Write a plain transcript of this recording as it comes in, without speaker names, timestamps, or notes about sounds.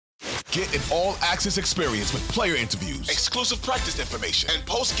Get an all-access experience with player interviews, exclusive practice information, and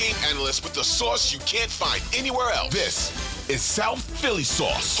post-game analysts with the sauce you can't find anywhere else. This is South Philly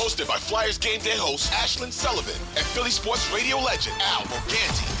Sauce, hosted by Flyers game day host Ashlyn Sullivan and Philly sports radio legend Al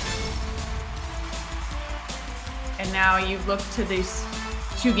Morganti. And now you look to these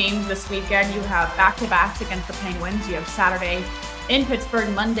two games this weekend. You have back-to-backs against the Penguins. You have Saturday in Pittsburgh,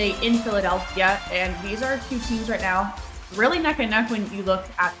 Monday in Philadelphia, and these are two teams right now really neck and neck when you look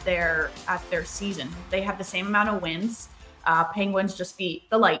at their season. They have the same amount of wins. Penguins just beat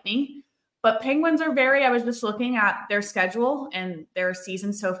the Lightning, but Penguins are I was just looking at their schedule and their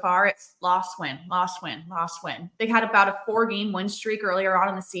season so far. It's loss, win, loss, win, loss, win. They had about a 4-game win streak earlier on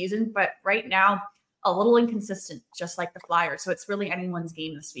in the season, but right now a little inconsistent, just like the Flyers. So it's really anyone's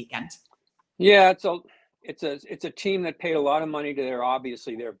game this weekend. Yeah, it's a team that paid a lot of money to their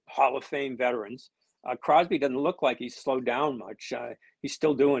Hall of Fame veterans. Crosby doesn't look like he's slowed down much. He's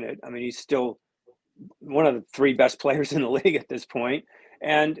still doing it. I mean, he's still one of the 3 best players in the league at this point.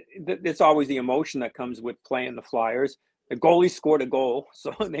 And it's always the emotion that comes with playing the Flyers. The goalie scored a goal,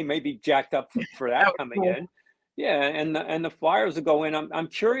 so they may be jacked up for that coming in. Yeah, and the Flyers will go in. I'm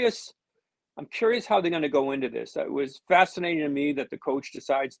curious how they're going to go into this. It was fascinating to me that the coach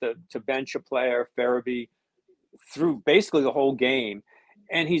decides to bench a player, Farabee, through basically the whole game.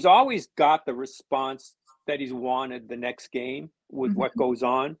 And he's always got the response that he's wanted the next game with what goes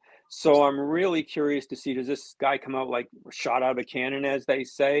on. So I'm really curious to see, does this guy come out like shot out of a cannon, as they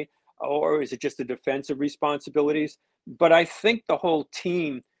say, or is it just the defensive responsibilities? But I think the whole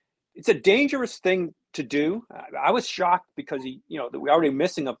team, it's a dangerous thing to do. I was shocked because they were already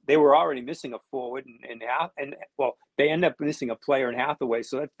missing a forward and they end up missing a player in Hathaway.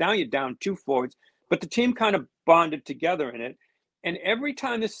 So now you're down 2 forwards, but the team kind of bonded together in it. And every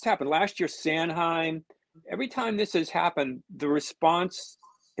time this has happened, last year, Sanheim, every time this has happened, the response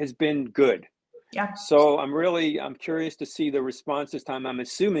has been good. Yeah. So I'm curious to see the response this time. I'm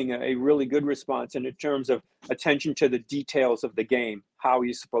assuming a really good response in terms of attention to the details of the game, how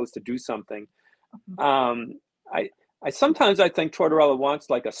he's supposed to do something. I sometimes think Tortorella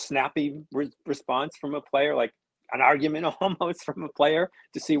wants like a snappy response from a player, like an argument almost from a player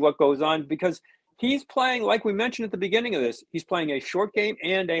to see what goes on, because he's playing, like we mentioned at the beginning of this, he's playing a short game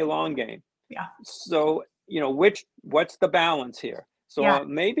and a long game. Yeah. So, what's the balance here? So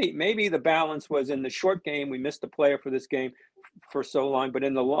maybe the balance was in the short game. We missed a player for this game for so long, but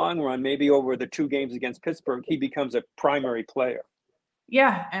in the long run, maybe over the 2 games against Pittsburgh, he becomes a primary player.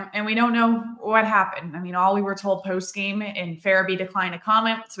 Yeah, and we don't know what happened. I mean, all we were told post-game, and Farabee declined to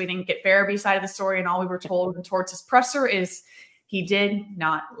comment, so we didn't get Farabee's side of the story, and all we were told in Torts' presser is he did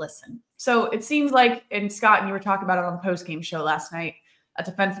not listen. So it seems like, and Scott, and you were talking about it on the post-game show last night, a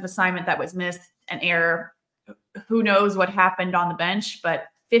defensive assignment that was missed, an error. Who knows what happened on the bench, but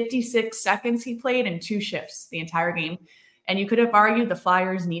 56 seconds he played in 2 shifts the entire game. And you could have argued the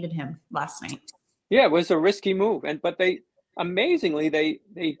Flyers needed him last night. Yeah, it was a risky move. But they, amazingly, they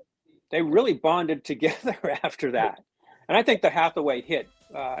really bonded together after that. And I think the Hathaway hit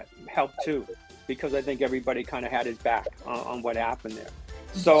helped too, because I think everybody kind of had his back on what happened there.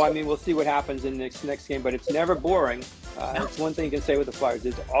 So, I mean, we'll see what happens in the next game, but it's never boring. It's one thing you can say with the Flyers.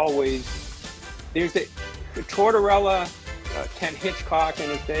 There's the Tortorella, Kent Hitchcock in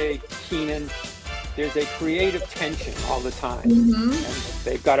his day, Keenan. There's a creative tension all the time. And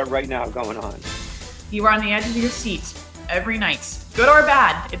they've got it right now going on. You are on the edge of your seat every night. Good or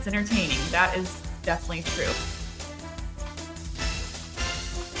bad, it's entertaining. That is definitely true.